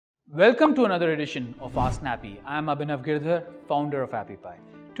Welcome to another edition of Ask Appy. I am Abhinav Girdhar, founder of Appy Pie.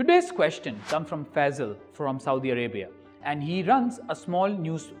 Today's question comes from Faisal from Saudi Arabia, and he runs a small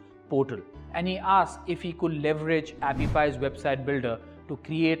news portal, and he asked if he could leverage Appy Pie's website builder to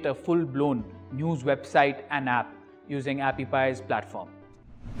create a full-blown news website and app using Appy Pie's platform.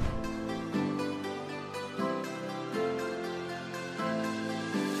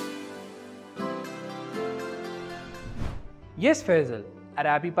 Yes, Faisal. At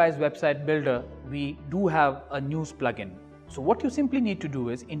Appy Pie's website builder, we do have a news plugin. So what you simply need to do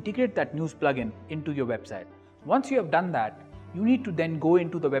is integrate that news plugin into your website. Once you have done that, you need to then go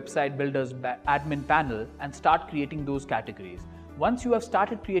into the website builder's admin panel and start creating those categories. Once you have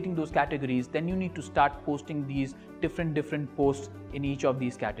started creating those categories, then you need to start posting these different posts in each of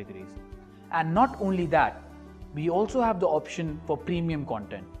these categories. And not only that, we also have the option for premium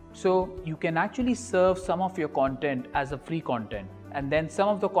content. So you can actually serve some of your content as a free content, and then some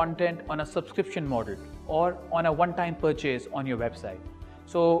of the content on a subscription model or on a one-time purchase on your website.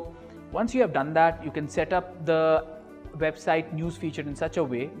 So once you have done that, you can set up the website news feature in such a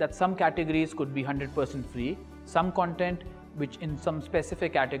way that some categories could be 100% free, some content which in some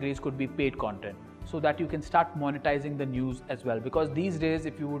specific categories could be paid content, so that you can start monetizing the news as well. Because these days,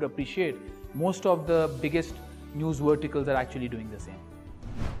 if you would appreciate, most of the biggest news verticals are actually doing the same.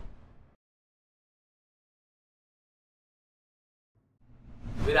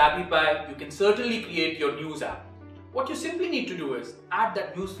 With Appy Pie, you can certainly create your news app. What you simply need to do is add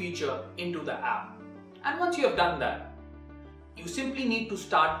that news feature into the app. And once you have done that, you simply need to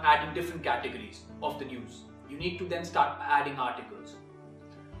start adding different categories of the news. You need to then start adding articles.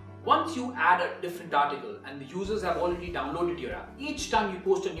 Once you add a different article and the users have already downloaded your app, each time you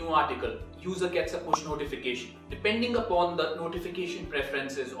post a new article, user gets a push notification depending upon the notification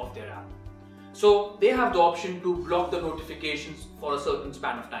preferences of their app. So they have the option to block the notifications for a certain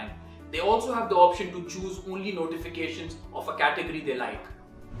span of time. They also have the option to choose only notifications of a category they like.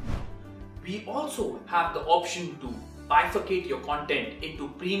 We also have the option to bifurcate your content into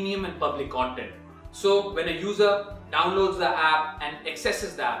premium and public content. So when a user downloads the app and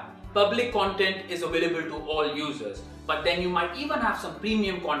accesses the app, public content is available to all users. But then you might even have some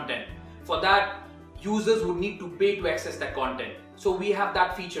premium content. For that, users would need to pay to access that content. So we have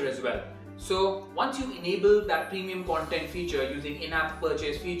that feature as well. So once you enable that premium content feature using in-app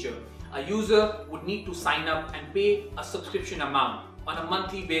purchase feature, a user would need to sign up and pay a subscription amount on a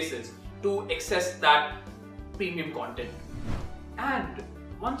monthly basis to access that premium content. And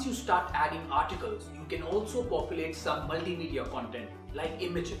once you start adding articles, you can also populate some multimedia content like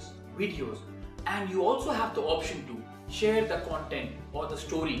images, videos, and you also have the option to share the content or the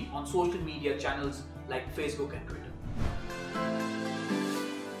story on social media channels like Facebook and Twitter.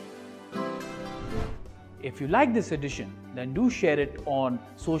 If you like this edition, then do share it on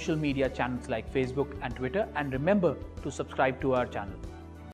social media channels like Facebook and Twitter, and remember to subscribe to our channel.